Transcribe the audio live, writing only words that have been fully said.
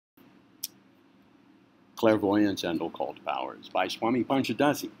Clairvoyance and Occult Powers by Swami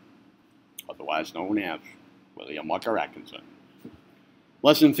Panchadasi, otherwise known as William Walker Atkinson.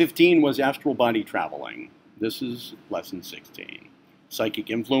 Lesson 15 was Astral Body Traveling. This is Lesson 16,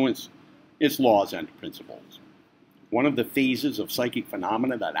 Psychic Influence, Its Laws and Principles. One of the phases of psychic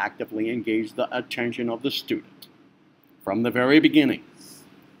phenomena that actively engage the attention of the student from the very beginning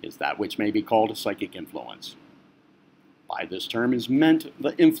is that which may be called a psychic influence. By this term is meant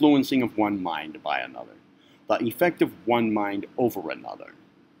the influencing of one mind by another, the effect of one mind over another.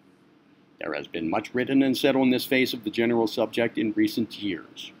 There has been much written and said on this phase of the general subject in recent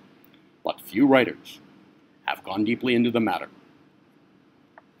years, but few writers have gone deeply into the matter.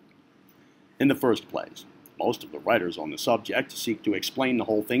 In the first place, most of the writers on the subject seek to explain the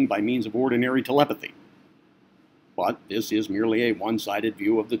whole thing by means of ordinary telepathy. But this is merely a one-sided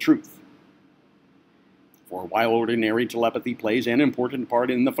view of the truth. For while ordinary telepathy plays an important part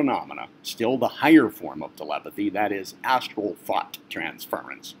in the phenomena, still the higher form of telepathy, that is, astral thought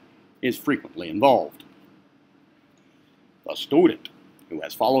transference, is frequently involved. The student who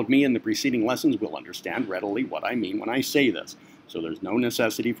has followed me in the preceding lessons will understand readily what I mean when I say this, so there's no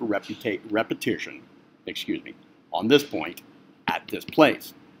necessity for repetition, on this point, at this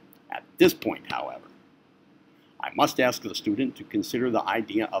place. At this point, however, I must ask the student to consider the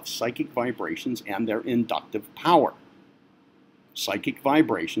idea of psychic vibrations and their inductive power. Psychic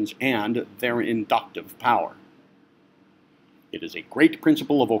vibrations and their inductive power. It is a great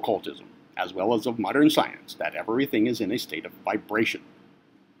principle of occultism, as well as of modern science, that everything is in a state of vibration.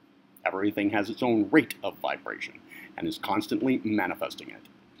 Everything has its own rate of vibration, and is constantly manifesting it.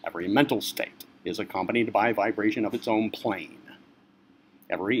 Every mental state is accompanied by vibration of its own plane.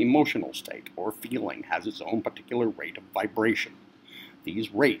 Every emotional state or feeling has its own particular rate of vibration.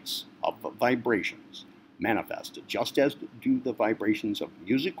 These rates of vibrations manifest just as do the vibrations of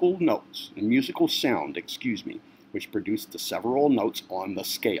musical sound, which produce the several notes on the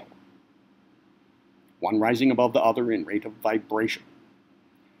scale, one rising above the other in rate of vibration.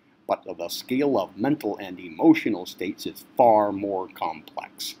 But the scale of mental and emotional states is far more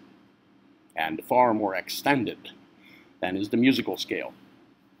complex and far more extended than is the musical scale.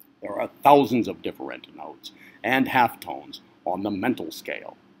 There are thousands of different notes and halftones on the mental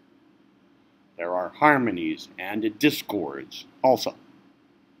scale. There are harmonies and discords also.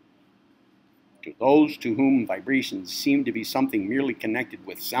 To those to whom vibrations seem to be something merely connected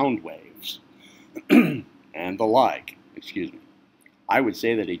with sound waves and the like, I would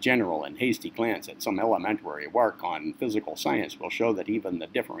say that a general and hasty glance at some elementary work on physical science will show that even the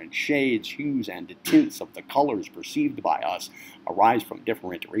different shades, hues, and tints of the colors perceived by us arise from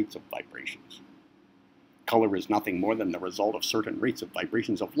different rates of vibrations. Color is nothing more than the result of certain rates of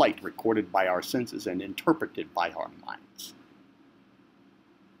vibrations of light recorded by our senses and interpreted by our minds.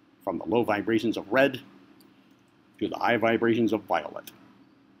 From the low vibrations of red to the high vibrations of violet.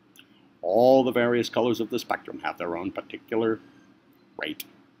 All the various colors of the spectrum have their own particular rate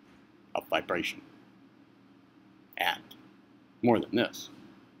of vibration. And, more than this,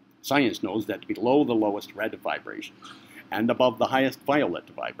 science knows that below the lowest red vibrations and above the highest violet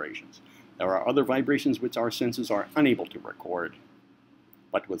vibrations, there are other vibrations which our senses are unable to record,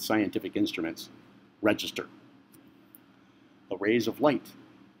 but with scientific instruments register. The rays of light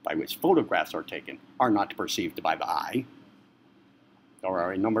by which photographs are taken are not perceived by the eye. There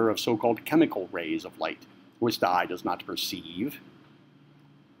are a number of so-called chemical rays of light which the eye does not perceive,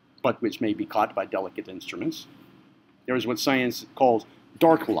 but which may be caught by delicate instruments. There is what science calls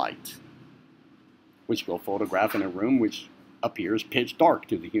dark light, which will photograph in a room which appears pitch dark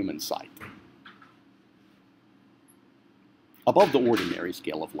to the human sight. Above the ordinary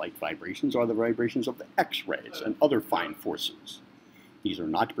scale of light vibrations are the vibrations of the X-rays and other fine forces. These are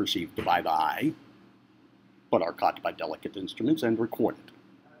not perceived by the eye, but are caught by delicate instruments and recorded.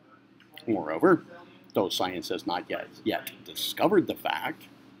 Moreover, though science has not yet discovered the fact,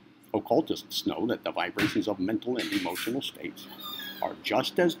 occultists know that the vibrations of mental and emotional states are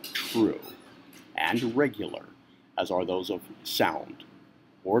just as true and regular as are those of sound,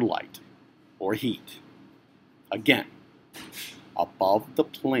 or light, or heat. Again, above the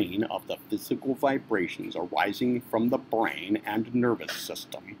plane of the physical vibrations arising from the brain and nervous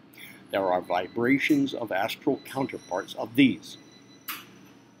system, there are vibrations of astral counterparts of these,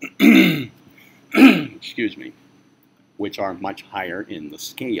 which are much higher in the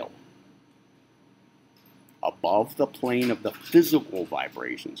scale. Above the plane of the physical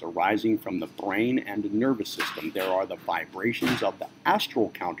vibrations arising from the brain and nervous system, there are the vibrations of the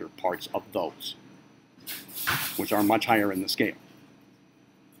astral counterparts of those, which are much higher in the scale.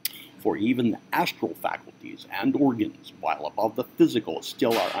 For even the astral faculties and organs, while above the physical,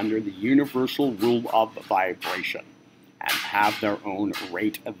 still are under the universal rule of vibration, and have their own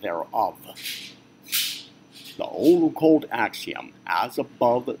rate thereof. The old occult axiom, as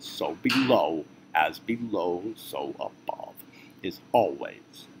above, so below, as below, so above, is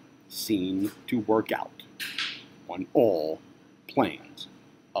always seen to work out on all planes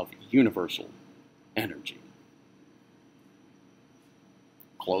of universal energy.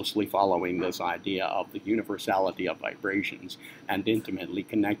 Closely following this idea of the universality of vibrations and intimately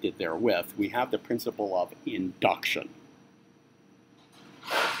connected therewith, we have the principle of induction,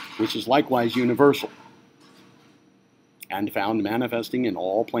 which is likewise universal and found manifesting in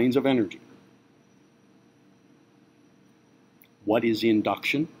all planes of energy. What is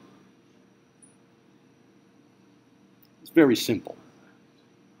induction? It's very simple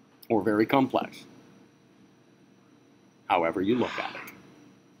or very complex, however you look at it.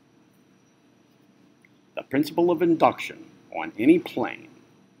 The principle of induction on any plane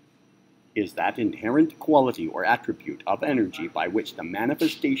is that inherent quality or attribute of energy by which the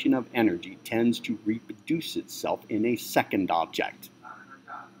manifestation of energy tends to reproduce itself in a second object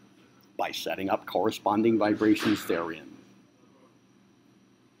by setting up corresponding vibrations therein,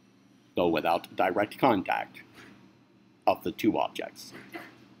 though without direct contact of the two objects.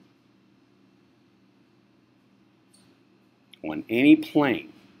 On any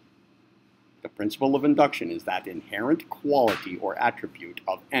plane, the principle of induction is that inherent quality or attribute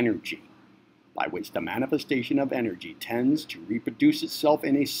of energy by which the manifestation of energy tends to reproduce itself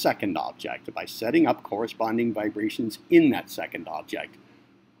in a second object by setting up corresponding vibrations in that second object,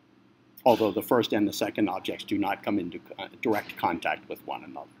 although the first and the second objects do not come into direct contact with one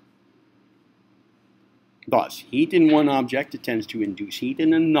another. Thus, heat in one object tends to induce heat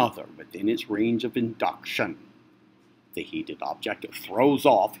in another within its range of induction. The heated object throws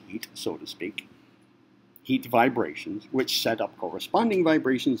off heat, so to speak, heat vibrations, which set up corresponding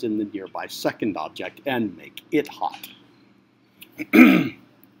vibrations in the nearby second object and make it hot.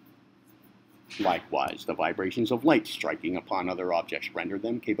 Likewise, the vibrations of light striking upon other objects render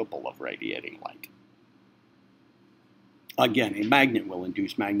them capable of radiating light. Again, a magnet will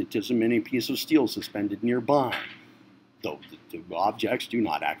induce magnetism in a piece of steel suspended nearby, though the two objects do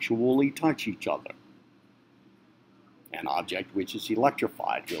not actually touch each other. An object which is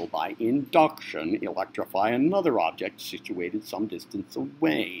electrified will, by induction, electrify another object situated some distance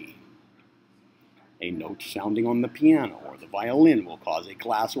away. A note sounding on the piano or the violin will cause a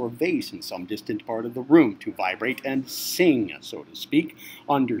glass or vase in some distant part of the room to vibrate and sing, so to speak,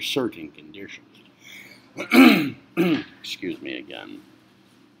 under certain conditions. Excuse me again.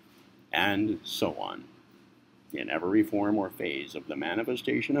 And so on. In every form or phase of the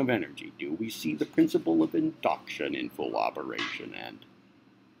manifestation of energy do we see the principle of induction in full operation and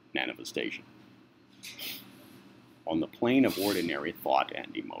manifestation. On the plane of ordinary thought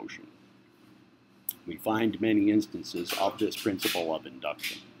and emotion, we find many instances of this principle of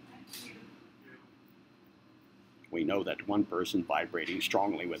induction. We know that one person vibrating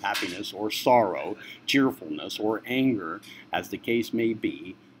strongly with happiness or sorrow, cheerfulness or anger, as the case may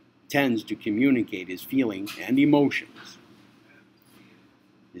be, tends to communicate his feelings and emotions,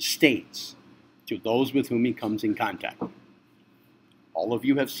 his states, to those with whom he comes in contact. All of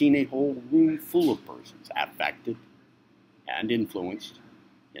you have seen a whole room full of persons affected and influenced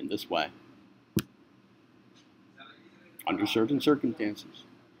in this way under certain circumstances.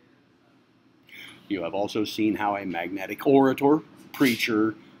 You have also seen how a magnetic orator,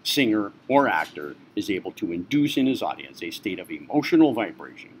 preacher, singer, or actor is able to induce in his audience a state of emotional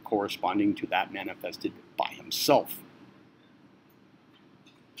vibration corresponding to that manifested by himself.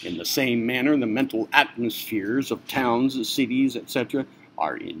 In the same manner, the mental atmospheres of towns, cities, etc.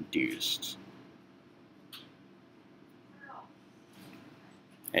 are induced.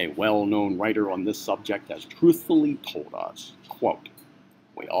 A well-known writer on this subject has truthfully told us, quote,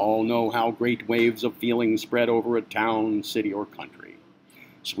 "We all know how great waves of feeling spread over a town, city, or country,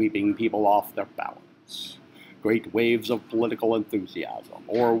 sweeping people off their balance. Great waves of political enthusiasm,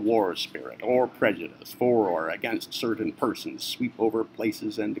 or war spirit, or prejudice for or against certain persons sweep over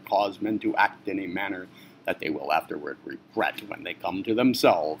places and cause men to act in a manner that they will afterward regret when they come to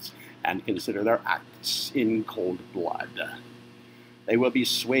themselves and consider their acts in cold blood. They will be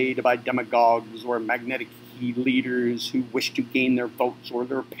swayed by demagogues or magnetic leaders who wish to gain their votes or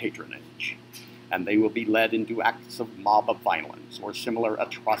their patronage, and they will be led into acts of mob violence or similar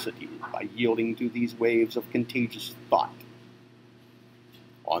atrocities by yielding to these waves of contagious thought.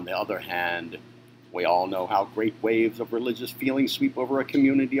 On the other hand, we all know how great waves of religious feeling sweep over a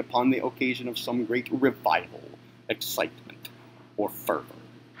community upon the occasion of some great revival, excitement, or fervor.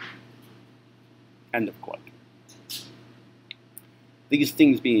 End of quote. These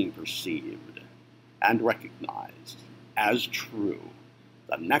things being perceived and recognized as true,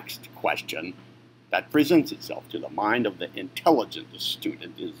 the next question that presents itself to the mind of the intelligent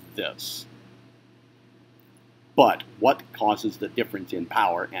student is this. But what causes the difference in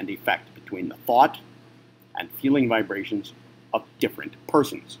power and effect between the thought and feeling vibrations of different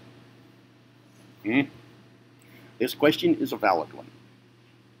persons? This question is a valid one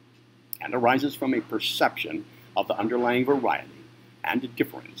and arises from a perception of the underlying variety and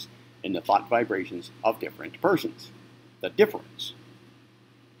difference in the thought vibrations of different persons. The difference,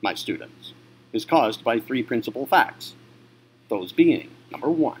 my students, is caused by three principal facts, those being, number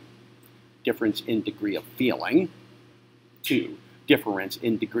one, difference in degree of feeling, 2, difference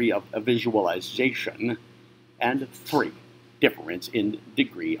in degree of visualization, and 3, difference in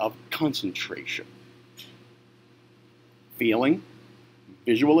degree of concentration. Feeling,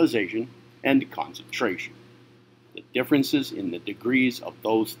 visualization, and concentration. The differences in the degrees of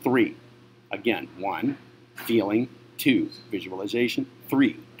those three. Again, 1, feeling, 2, visualization,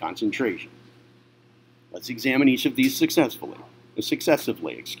 3, concentration. Let's examine each of these successively,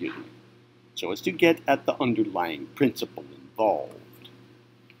 so as to get at the underlying principle involved.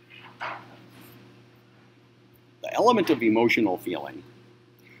 The element of emotional feeling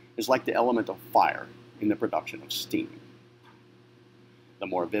is like the element of fire in the production of steam. The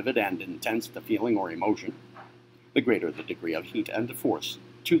more vivid and intense the feeling or emotion, the greater the degree of heat and force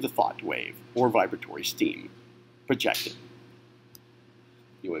to the thought wave or vibratory steam projected.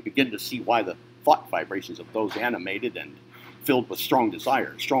 You will begin to see why the thought vibrations of those animated and filled with strong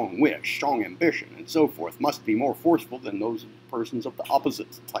desire, strong wish, strong ambition, and so forth must be more forceful than those of persons of the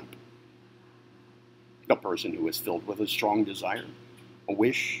opposite type. The person who is filled with a strong desire, a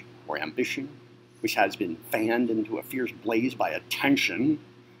wish, or ambition, which has been fanned into a fierce blaze by attention,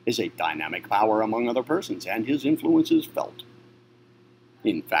 is a dynamic power among other persons, and his influence is felt.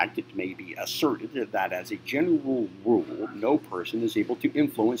 In fact, it may be asserted that as a general rule, no person is able to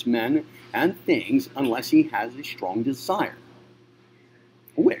influence men and things unless he has a strong desire,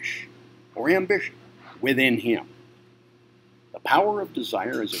 wish, or ambition within him. The power of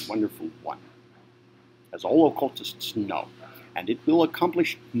desire is a wonderful one, as all occultists know, and it will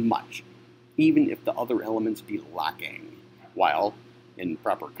accomplish much, even if the other elements be lacking, while, in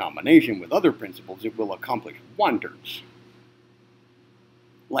proper combination with other principles, it will accomplish wonders.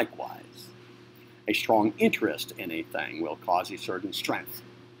 Likewise, a strong interest in a thing will cause a certain strength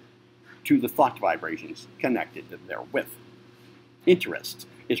to the thought vibrations connected therewith. Interest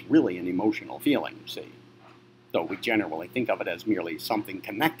is really an emotional feeling, you see, though we generally think of it as merely something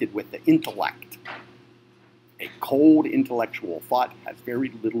connected with the intellect. A cold intellectual thought has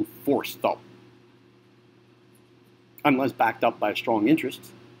very little force, though, unless backed up by strong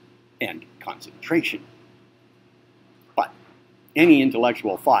interest and concentration. But any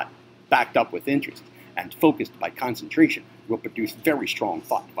intellectual thought backed up with interest and focused by concentration will produce very strong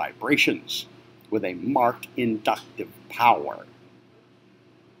thought vibrations with a marked inductive power.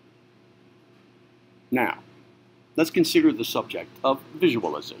 Now, let's consider the subject of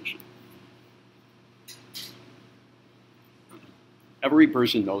visualization. Every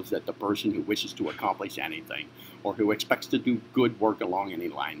person knows that the person who wishes to accomplish anything, or who expects to do good work along any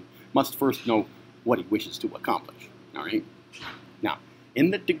line, must first know what he wishes to accomplish. All right? Now, in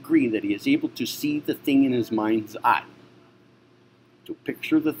the degree that he is able to see the thing in his mind's eye, to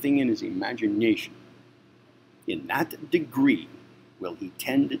picture the thing in his imagination, in that degree will he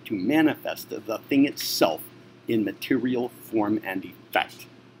tend to manifest the thing itself in material form and effect.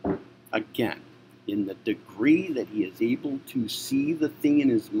 Again, in the degree that he is able to see the thing in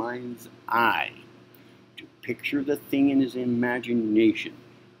his mind's eye, to picture the thing in his imagination,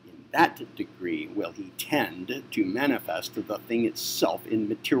 in that degree will he tend to manifest the thing itself in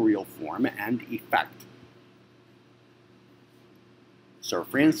material form and effect. Sir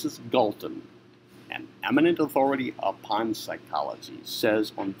Francis Galton, an eminent authority upon psychology,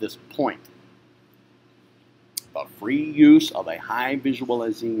 says on this point, the free use of a high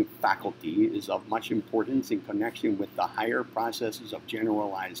visualizing faculty is of much importance in connection with the higher processes of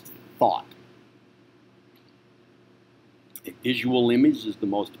generalized thought. A visual image is the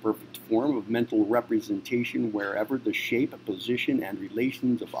most perfect form of mental representation wherever the shape, position, and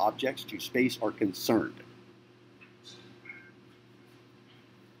relations of objects to space are concerned.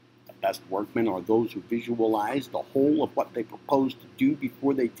 The best workmen are those who visualize the whole of what they propose to do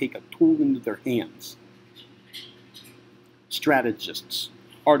before they take a tool into their hands. Strategists,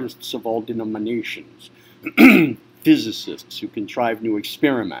 artists of all denominations, physicists who contrive new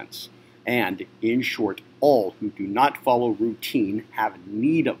experiments, and, in short, all who do not follow routine have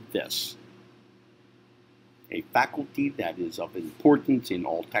need of this. a faculty that is of importance in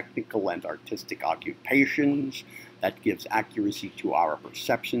all technical and artistic occupations, that gives accuracy to our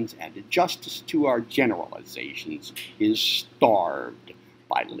perceptions and justice to our generalizations, is starved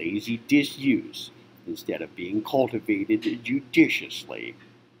by lazy disuse instead of being cultivated judiciously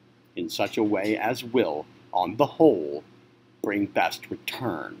in such a way as will, on the whole, bring best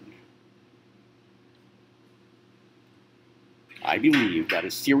return. I believe that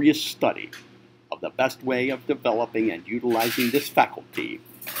a serious study of the best way of developing and utilizing this faculty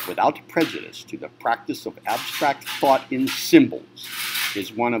without prejudice to the practice of abstract thought in symbols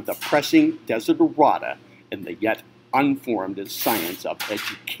is one of the pressing desiderata in the yet unformed science of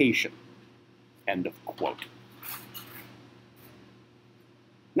education. End of quote.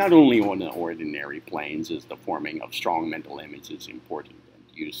 Not only on the ordinary planes is the forming of strong mental images important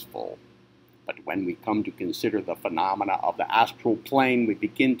and useful, but when we come to consider the phenomena of the astral plane, we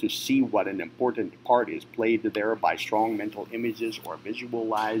begin to see what an important part is played there by strong mental images or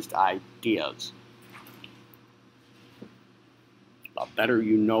visualized ideas. The better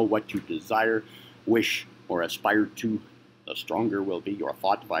you know what you desire, wish, or aspire to, the stronger will be your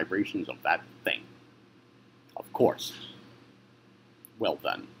thought vibrations of that thing. Of course. Well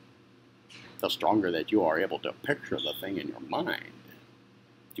then, the stronger that you are able to picture the thing in your mind,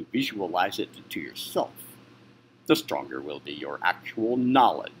 to visualize it to yourself, the stronger will be your actual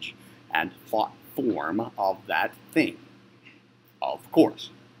knowledge and thought form of that thing. Of course.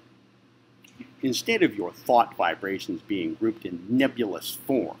 Instead of your thought vibrations being grouped in nebulous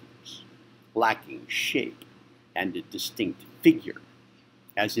forms, lacking shape and a distinct figure,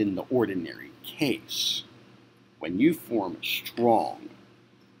 as in the ordinary case, when you form strong,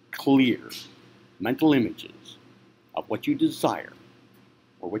 clear mental images of what you desire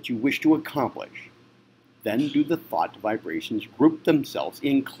or what you wish to accomplish, then do the thought vibrations group themselves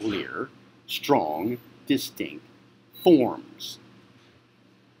in clear, strong, distinct forms.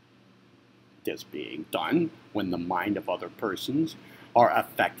 This being done, when the mind of other persons are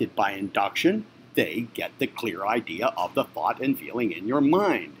affected by induction, they get the clear idea of the thought and feeling in your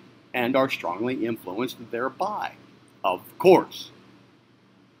mind, and are strongly influenced thereby. Of course.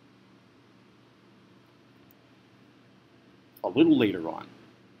 A little later on,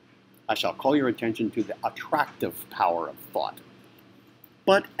 I shall call your attention to the attractive power of thought.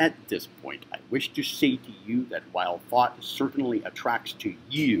 But at this point, I wish to say to you that while thought certainly attracts to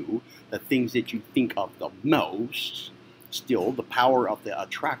you the things that you think of the most, still the power of the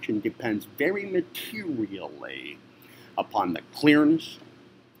attraction depends very materially upon the clearness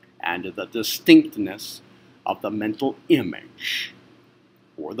and the distinctness of the mental image,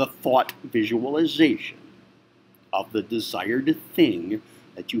 or the thought visualization of the desired thing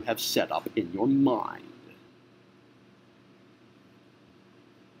that you have set up in your mind.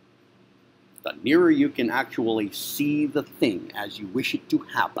 The nearer you can actually see the thing as you wish it to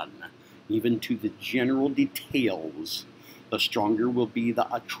happen, even to the general details, the stronger will be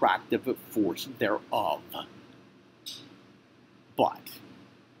the attractive force thereof. But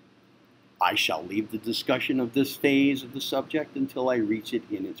I shall leave the discussion of this phase of the subject until I reach it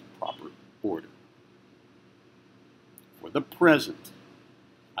in its proper order. For the present,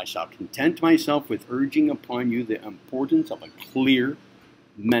 I shall content myself with urging upon you the importance of a clear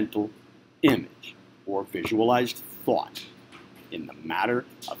mental image or visualized thought in the matter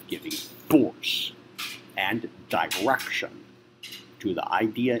of giving force and direction to the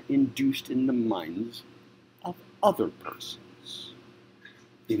idea induced in the minds of other persons.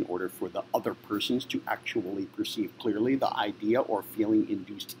 In order for the other persons to actually perceive clearly the idea or feeling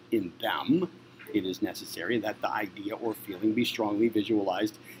induced in them, it is necessary that the idea or feeling be strongly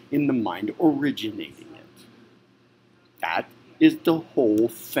visualized in the mind originating it. That is the whole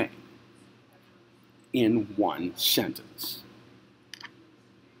thing in one sentence.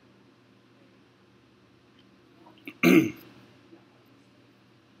 The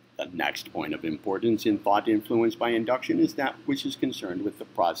next point of importance in thought influenced by induction is that which is concerned with the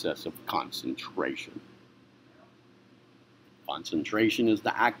process of concentration. Concentration is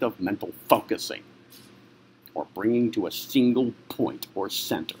the act of mental focusing, or bringing to a single point or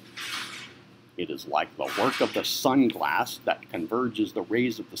center. It is like the work of the sun glass that converges the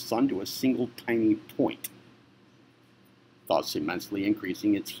rays of the sun to a single tiny point, thus immensely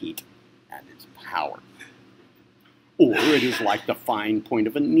increasing its heat and its power. Or it is like the fine point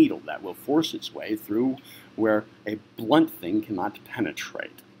of a needle that will force its way through where a blunt thing cannot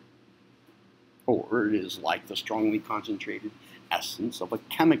penetrate. Or it is like the strongly concentrated essence of a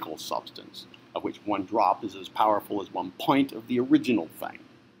chemical substance, of which one drop is as powerful as one point of the original thing.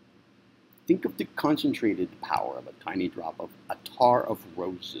 Think of the concentrated power of a tiny drop of attar of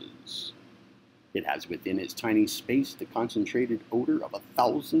roses. It has within its tiny space the concentrated odor of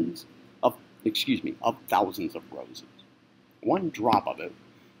thousands of roses. One drop of it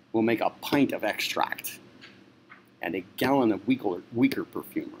will make a pint of extract and a gallon of weaker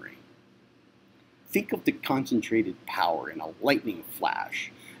perfumery. Think of the concentrated power in a lightning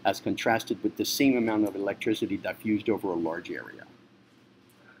flash as contrasted with the same amount of electricity diffused over a large area.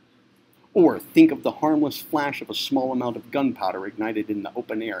 Or think of the harmless flash of a small amount of gunpowder ignited in the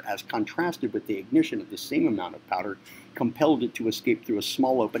open air as contrasted with the ignition of the same amount of powder compelled it to escape through a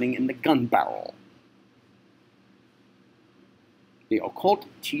small opening in the gun barrel. The occult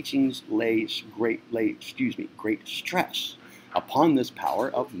teachings lay great stress upon this power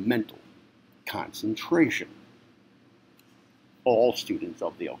of mental concentration. All students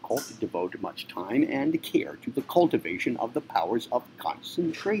of the occult devote much time and care to the cultivation of the powers of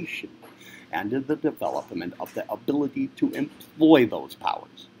concentration and to the development of the ability to employ those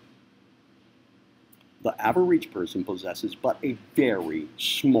powers. The average person possesses but a very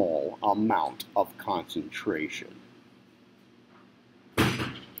small amount of concentration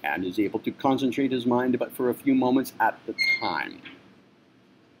and is able to concentrate his mind but for a few moments at the time.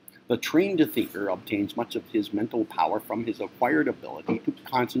 The trained thinker obtains much of his mental power from his acquired ability to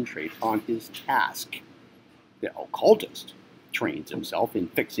concentrate on his task. The occultist trains himself in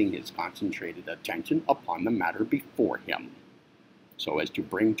fixing his concentrated attention upon the matter before him, so as to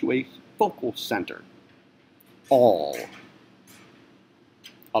bring to a focal center all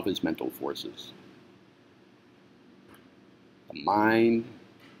of his mental forces. The mind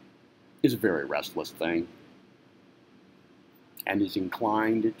is a very restless thing and is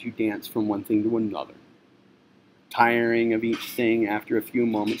inclined to dance from one thing to another, tiring of each thing after a few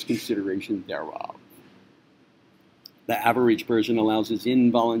moments' consideration thereof. The average person allows his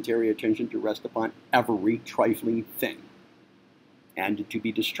involuntary attention to rest upon every trifling thing and to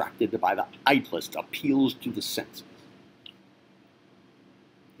be distracted by the idlest appeals to the senses.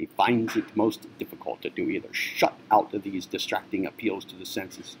 He finds it most difficult to either shut out these distracting appeals to the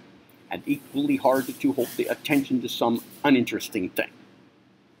senses and equally hard to hold the attention to some uninteresting thing.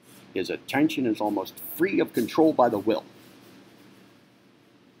 His attention is almost free of control by the will,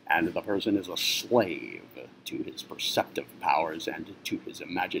 and the person is a slave to his perceptive powers and to his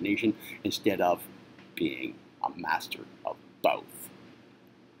imagination instead of being a master of both.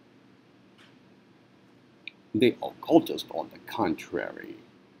 The occultist, on the contrary,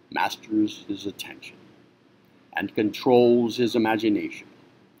 masters his attention and controls his imagination.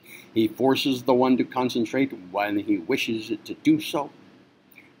 He forces the one to concentrate when he wishes it to do so,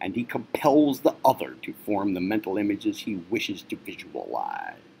 and he compels the other to form the mental images he wishes to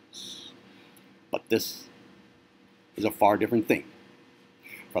visualize. But this is a far different thing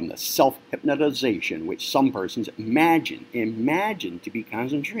from the self-hypnotization which some persons imagine to be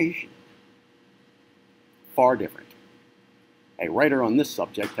concentration. Far different. A writer on this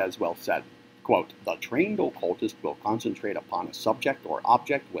subject has well said, quote, "The trained occultist will concentrate upon a subject or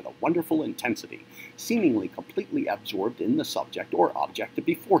object with a wonderful intensity, seemingly completely absorbed in the subject or object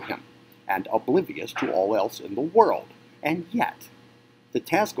before him, and oblivious to all else in the world. And yet, the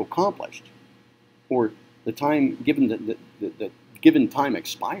task accomplished, or the time given, the given time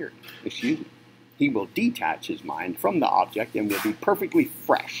expired, he will detach his mind from the object and will be perfectly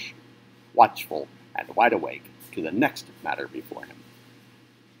fresh, watchful, and wide awake to the next matter before him."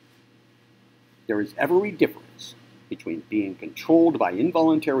 There is every difference between being controlled by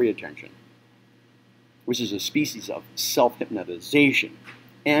involuntary attention, which is a species of self-hypnotization,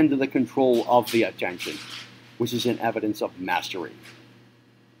 and the control of the attention, which is an evidence of mastery.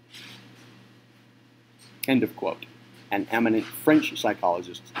 End of quote. An eminent French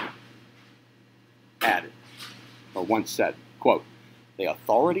psychologist added, or once said, quote, The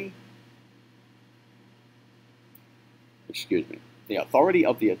authority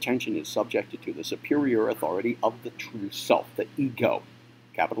of the attention is subjected to the superior authority of the true self, the ego,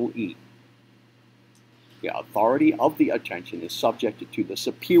 capital E. The authority of the attention is subjected to the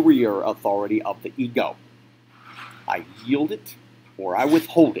superior authority of the ego. I yield it or I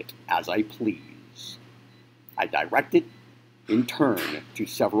withhold it as I please. I direct it in turn to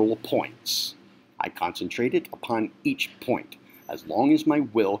several points. I concentrate it upon each point as long as my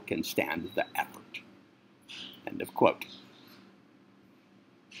will can stand the effort. End of quote.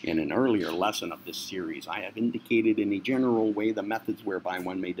 In an earlier lesson of this series, I have indicated in a general way the methods whereby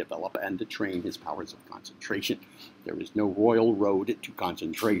one may develop and to train his powers of concentration. There is no royal road to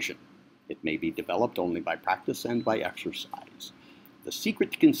concentration. It may be developed only by practice and by exercise. The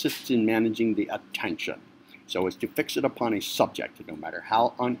secret consists in managing the attention so as to fix it upon a subject, no matter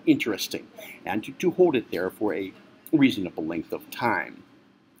how uninteresting, and to hold it there for a reasonable length of time.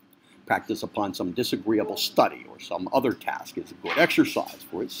 Practice upon some disagreeable study or some other task is a good exercise,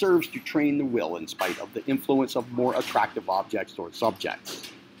 for it serves to train the will in spite of the influence of more attractive objects or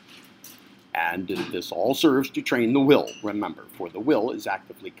subjects. And this all serves to train the will, remember, for the will is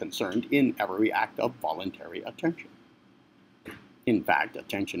actively concerned in every act of voluntary attention. In fact,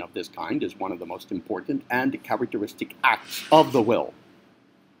 attention of this kind is one of the most important and characteristic acts of the will.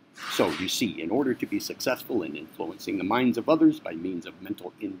 So, you see, in order to be successful in influencing the minds of others by means of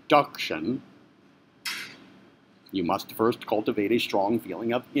mental induction, you must first cultivate a strong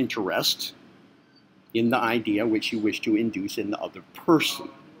feeling of interest in the idea which you wish to induce in the other person,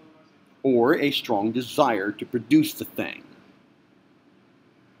 or a strong desire to produce the thing.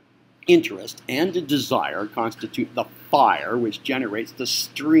 Interest and desire constitute the fire which generates the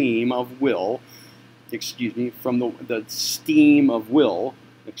stream of will, from the steam of will,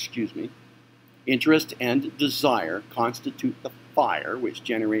 Interest and desire constitute the fire which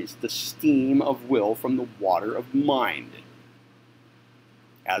generates the steam of will from the water of mind,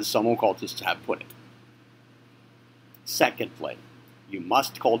 as some occultists have put it. Secondly, you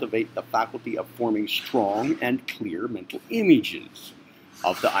must cultivate the faculty of forming strong and clear mental images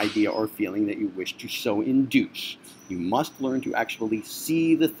of the idea or feeling that you wish to so induce. You must learn to actually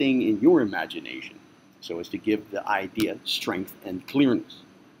see the thing in your imagination, so as to give the idea strength and clearness.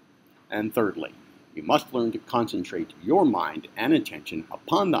 And thirdly, you must learn to concentrate your mind and attention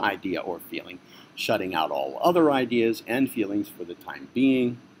upon the idea or feeling, shutting out all other ideas and feelings for the time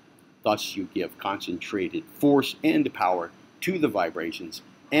being. Thus you give concentrated force and power to the vibrations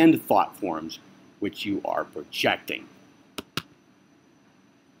and thought forms which you are projecting.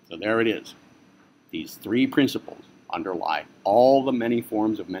 So there it is. These three principles underlie all the many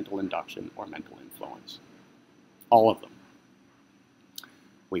forms of mental induction or mental influence. All of them.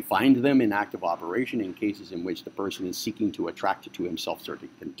 We find them in active operation in cases in which the person is seeking to attract to himself certain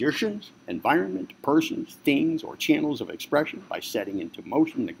conditions, environment, persons, things, or channels of expression by setting into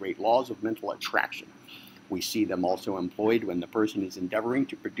motion the great laws of mental attraction. We see them also employed when the person is endeavoring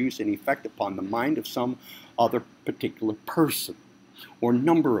to produce an effect upon the mind of some other particular person or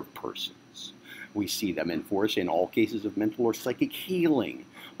number of persons. We see them in force in all cases of mental or psychic healing,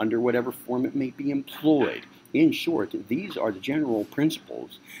 under whatever form it may be employed. In short, these are the general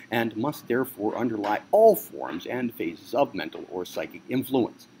principles and must therefore underlie all forms and phases of mental or psychic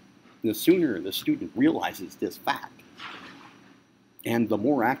influence. The sooner the student realizes this fact, and the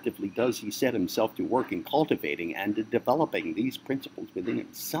more actively does he set himself to work in cultivating and developing these principles within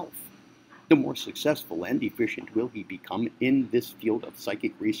himself, the more successful and efficient will he become in this field of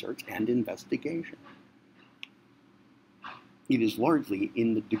psychic research and investigation. It is largely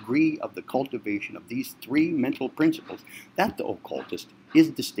in the degree of the cultivation of these three mental principles that the occultist is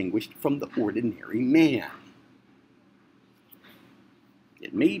distinguished from the ordinary man.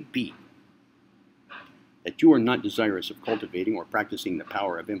 It may be that you are not desirous of cultivating or practicing the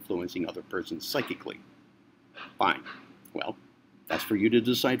power of influencing other persons psychically. Fine. Well, that's for you to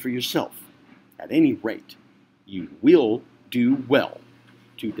decide for yourself. At any rate, you will do well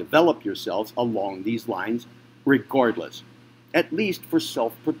to develop yourselves along these lines regardless, at least for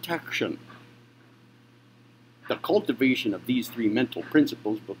self-protection. The cultivation of these three mental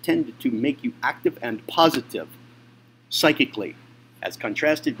principles will tend to make you active and positive psychically, as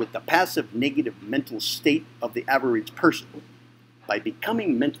contrasted with the passive negative mental state of the average person. By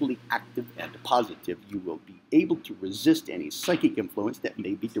becoming mentally active and positive, you will be able to resist any psychic influence that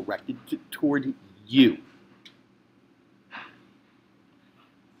may be directed toward you,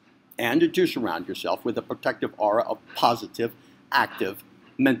 and to surround yourself with a protective aura of positive, active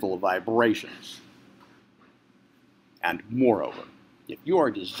mental vibrations. And moreover, if you are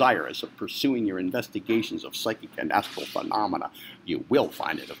desirous of pursuing your investigations of psychic and astral phenomena, you will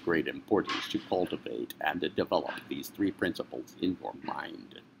find it of great importance to cultivate and develop these three principles in your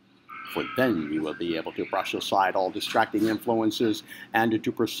mind. For then you will be able to brush aside all distracting influences and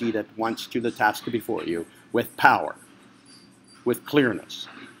to proceed at once to the task before you with power, with clearness,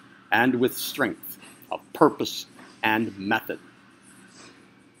 and with strength of purpose and method.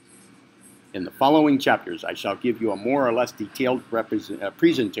 In the following chapters, I shall give you a more or less detailed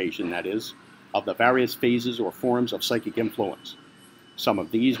presentation, that is, of the various phases or forms of psychic influence. Some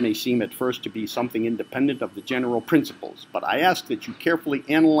of these may seem at first to be something independent of the general principles, but I ask that you carefully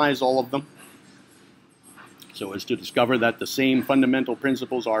analyze all of them so as to discover that the same fundamental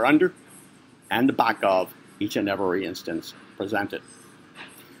principles are under and back of each and every instance presented.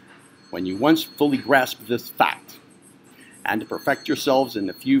 When you once fully grasp this fact, and perfect yourselves in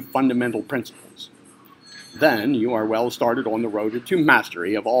a few fundamental principles, then you are well started on the road to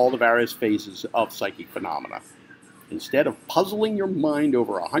mastery of all the various phases of psychic phenomena. Instead of puzzling your mind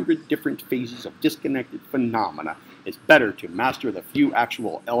over 100 different phases of disconnected phenomena, it's better to master the few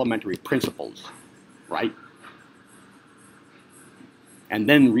actual elementary principles, right? And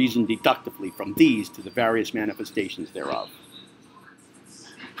then reason deductively from these to the various manifestations thereof.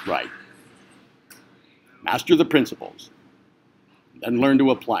 Right. Master the principles, then learn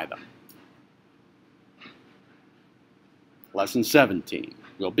to apply them. Lesson 17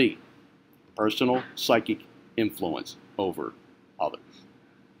 will be personal psychic influence over others.